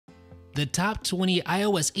the top 20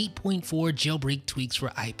 iOS 8.4 jailbreak tweaks for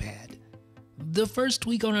iPad. The first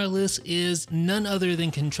tweak on our list is none other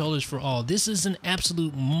than controllers for all. This is an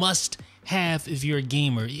absolute must-have if you're a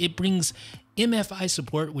gamer. It brings MFI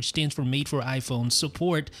support, which stands for Made for iPhone,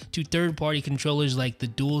 support to third-party controllers like the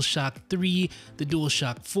DualShock 3, the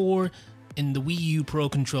DualShock 4, and the Wii U Pro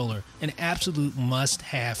controller. An absolute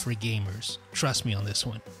must-have for gamers. Trust me on this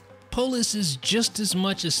one. Polus is just as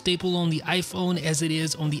much a staple on the iPhone as it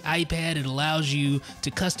is on the iPad. It allows you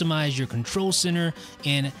to customize your control center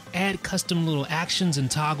and add custom little actions and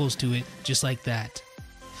toggles to it, just like that.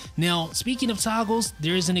 Now, speaking of toggles,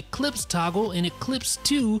 there is an Eclipse toggle, and Eclipse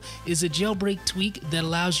 2 is a jailbreak tweak that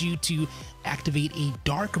allows you to activate a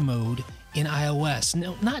dark mode in iOS.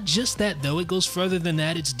 Now, not just that though, it goes further than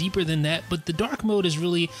that, it's deeper than that, but the dark mode is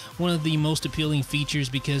really one of the most appealing features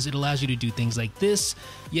because it allows you to do things like this.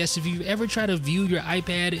 Yes, if you've ever tried to view your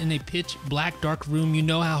iPad in a pitch black dark room, you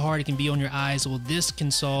know how hard it can be on your eyes. Well, this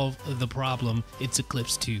can solve the problem. It's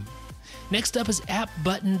Eclipse 2. Next up is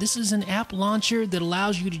AppButton. This is an app launcher that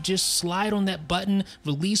allows you to just slide on that button,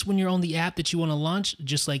 release when you're on the app that you want to launch,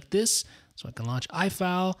 just like this. So I can launch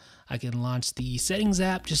iFile, I can launch the settings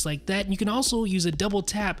app just like that. And you can also use a double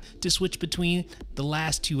tap to switch between the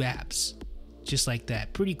last two apps, just like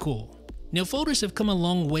that. Pretty cool. Now, folders have come a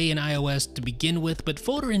long way in iOS to begin with, but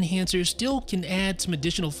FolderEnhancer still can add some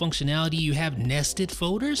additional functionality. You have nested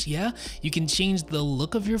folders, yeah? You can change the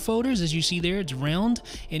look of your folders. As you see there, it's round.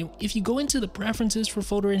 And if you go into the preferences for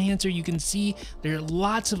FolderEnhancer, you can see there are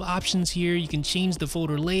lots of options here. You can change the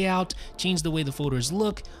folder layout, change the way the folders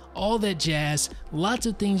look, all that jazz. Lots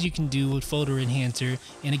of things you can do with FolderEnhancer.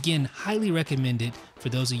 And again, highly recommended for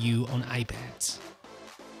those of you on iPads.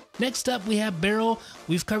 Next up, we have Barrel.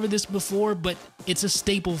 We've covered this before, but it's a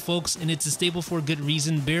staple, folks, and it's a staple for a good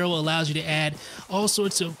reason. Barrel allows you to add all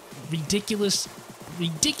sorts of ridiculously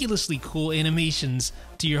cool animations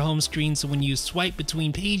to your home screen. So when you swipe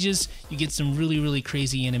between pages, you get some really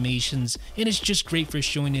crazy animations, and it's just great for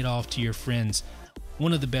showing it off to your friends.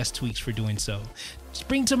 One of the best tweaks for doing so.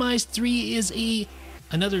 Springtomize 3 is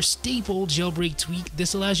another staple jailbreak tweak.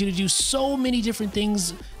 This allows you to do so many different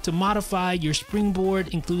things to modify your springboard,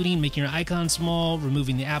 including making your icon small,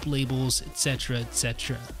 removing the app labels, etc,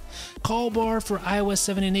 etc. CallBar for iOS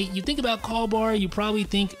 7 and 8. You think about CallBar, you probably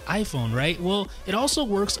think iPhone, right? Well, it also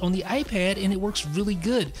works on the iPad, and it works really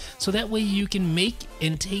good. So that way you can make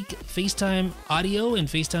and take FaceTime audio and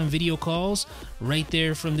FaceTime video calls right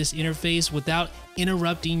there from this interface without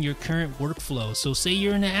interrupting your current workflow. So say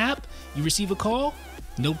you're in an app, you receive a call,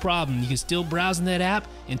 no problem. You can still browse in that app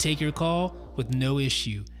and take your call with no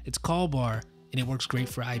issue. It's CallBar, and it works great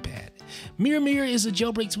for iPad. Mirmir is a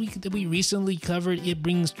jailbreak tweak that we recently covered. It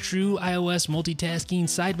brings true iOS multitasking,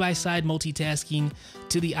 side-by-side multitasking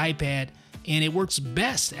to the iPad, and it works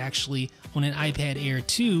best actually on an iPad Air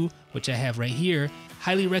 2, which I have right here.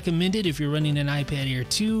 Highly recommended if you're running an iPad Air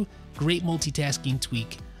 2. Great multitasking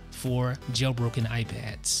tweak for jailbroken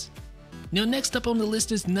iPads. Now, next up on the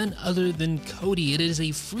list is none other than Kodi. It is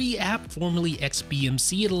a free app, formerly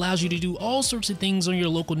XBMC. It allows you to do all sorts of things on your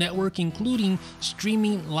local network, including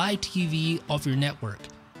streaming live TV off your network.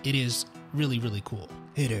 It is really cool.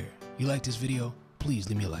 Hey there, you like this video? Please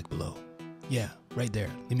leave me a like below. Yeah, right there,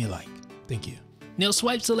 leave me a like. Thank you. Now,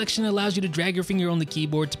 SwipeSelection allows you to drag your finger on the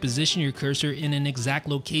keyboard to position your cursor in an exact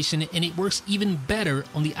location, and it works even better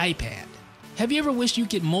on the iPad. Have you ever wished you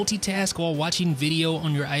could multitask while watching video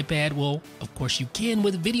on your iPad? Well, of course you can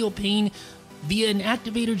with VideoPane. Via an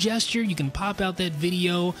activator gesture, you can pop out that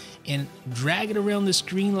video and drag it around the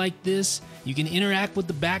screen like this. You can interact with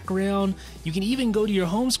the background. You can even go to your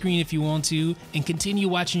home screen if you want to and continue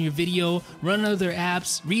watching your video, run other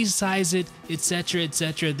apps, resize it, etc,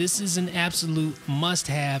 etc. This is an absolute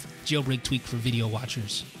must-have jailbreak tweak for video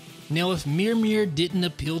watchers. Now, if Mirmir didn't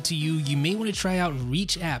appeal to you, you may want to try out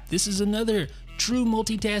ReachApp. This is another true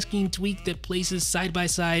multitasking tweak that places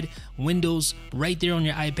side-by-side windows right there on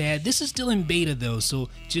your iPad. This is still in beta though, so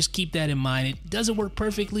just keep that in mind. It doesn't work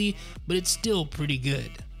perfectly, but it's still pretty good.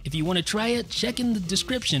 If you want to try it, check in the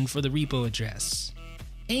description for the repo address.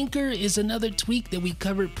 Anchor is another tweak that we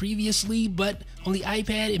covered previously, but on the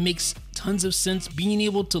iPad it makes tons of sense. Being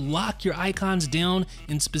able to lock your icons down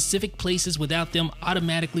in specific places without them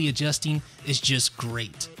automatically adjusting is just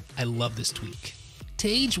great. I love this tweak.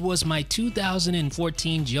 Tage was my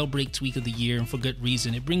 2014 jailbreak tweak of the year, and for good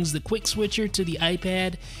reason. It brings the quick switcher to the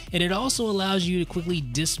iPad, and it also allows you to quickly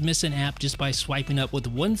dismiss an app just by swiping up with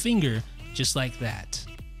one finger, just like that.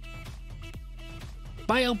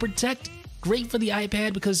 BioProtect, great for the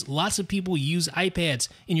iPad because lots of people use iPads.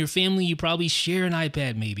 In your family, you probably share an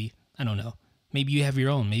iPad maybe. I don't know. Maybe you have your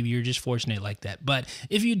own. Maybe you're just fortunate like that. But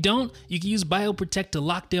if you don't, you can use BioProtect to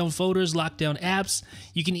lock down folders, lock down apps.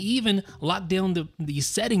 You can even lock down the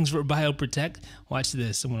settings for BioProtect. Watch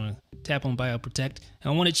this. I'm going to tap on BioProtect. And I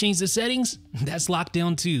want to change the settings. That's locked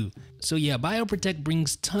down too. So yeah, BioProtect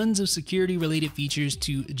brings tons of security related features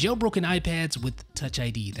to jailbroken iPads with Touch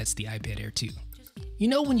ID. That's the iPad Air 2. You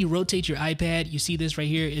know, when you rotate your iPad, you see this right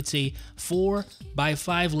here. It's a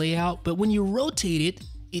 4:5 layout, but when you rotate it,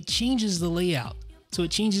 it changes the layout. So it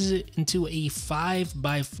changes it into a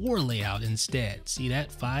 5:4 layout instead. See that?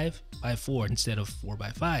 5:4 instead of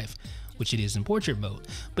 4:5, which it is in portrait mode.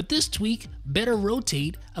 But this tweak,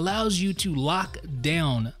 BetterRotate, allows you to lock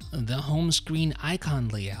down the home screen icon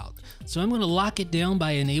layout. So I'm going to lock it down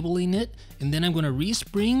by enabling it, and then I'm going to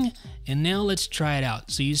respring, and now let's try it out.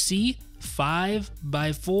 So you see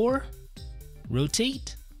 5:4,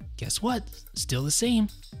 rotate, guess what? Still the same.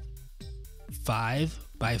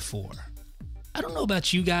 5:4. I don't know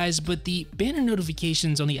about you guys, but the banner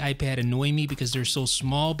notifications on the iPad annoy me because they're so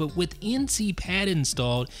small, but with NCPad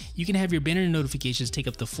installed, you can have your banner notifications take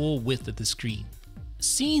up the full width of the screen.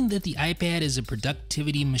 Seeing that the iPad is a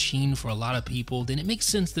productivity machine for a lot of people, then it makes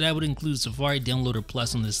sense that I would include Safari Downloader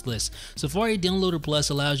Plus on this list. Safari Downloader Plus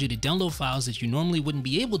allows you to download files that you normally wouldn't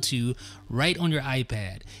be able to right on your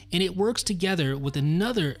iPad, and it works together with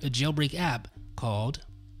another jailbreak app called,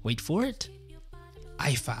 wait for it,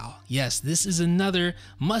 iFile. Yes, this is another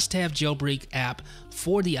must-have jailbreak app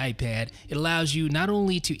for the iPad. It allows you not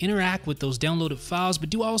only to interact with those downloaded files, but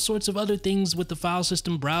do all sorts of other things with the file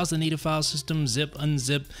system, browse the native file system, zip,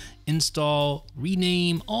 unzip, install,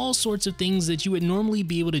 rename, all sorts of things that you would normally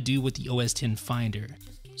be able to do with the OS X Finder.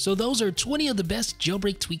 So those are 20 of the best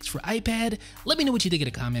jailbreak tweaks for iPad. Let me know what you think in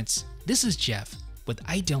the comments. This is Jeff with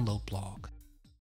iDownload Blog.